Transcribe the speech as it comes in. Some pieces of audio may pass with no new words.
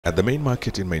At the main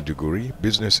market in Maiduguri,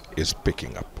 business is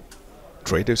picking up.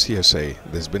 Traders here say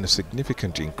there's been a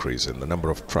significant increase in the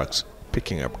number of trucks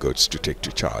picking up goods to take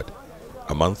to Chad,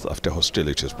 a month after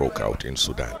hostilities broke out in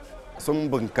Sudan.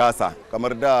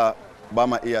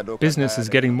 Business is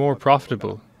getting more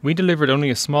profitable. We delivered only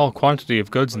a small quantity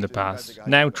of goods in the past.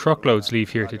 Now truckloads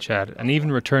leave here to Chad and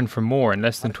even return for more in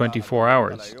less than 24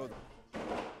 hours.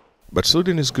 But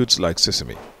Sudanese goods like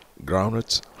sesame,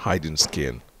 groundnuts, hide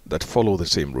skin that follow the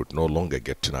same route no longer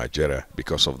get to Nigeria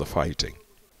because of the fighting.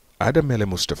 Adam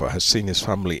Mustafa has seen his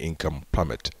family income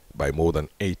plummet by more than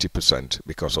 80%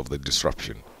 because of the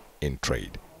disruption in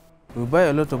trade. We buy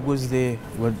a lot of goods there,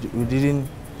 but we didn't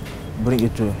bring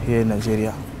it to here in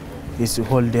Nigeria. It's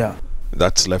all there.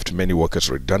 That's left many workers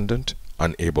redundant,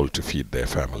 unable to feed their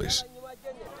families.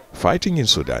 Fighting in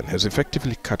Sudan has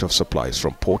effectively cut off supplies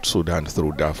from Port Sudan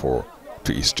through Darfur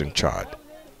to eastern Chad.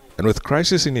 And with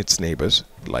crisis in its neighbors,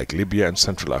 like Libya and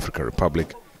Central African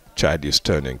Republic, Chad is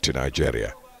turning to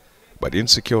Nigeria. But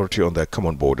insecurity on their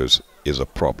common borders is a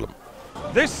problem.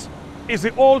 This is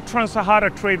the old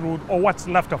Trans-Sahara trade route, or what's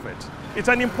left of it. It's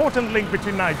an important link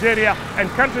between Nigeria and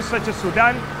countries such as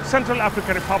Sudan, Central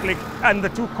African Republic, and the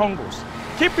two Congos.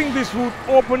 Keeping this route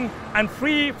open and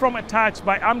free from attacks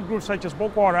by armed groups such as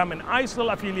Boko Haram and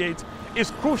ISIL affiliates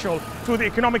is crucial to the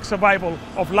economic survival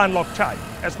of landlocked Chad,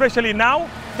 especially now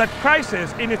that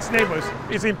crisis in its neighbors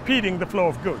is impeding the flow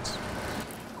of goods.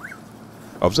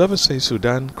 Observers say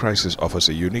Sudan crisis offers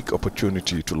a unique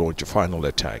opportunity to launch a final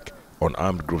attack on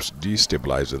armed groups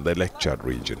destabilizing the Lake Chad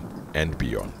region and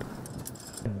beyond.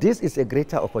 This is a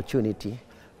greater opportunity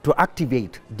to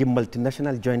activate the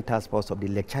multinational joint task force of the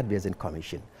Lake Chad Basin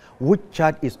Commission, which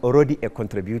Chad is already a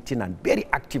contributing and very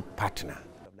active partner.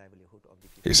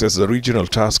 He says the regional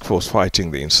task force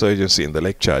fighting the insurgency in the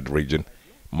Lake Chad region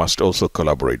must also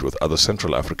collaborate with other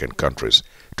Central African countries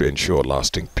to ensure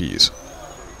lasting peace.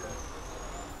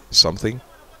 Something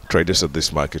traders at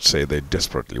this market say they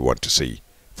desperately want to see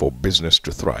for business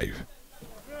to thrive.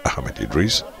 Ahmed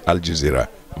Idris, Jazeera,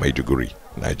 Maiduguri,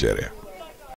 Nigeria.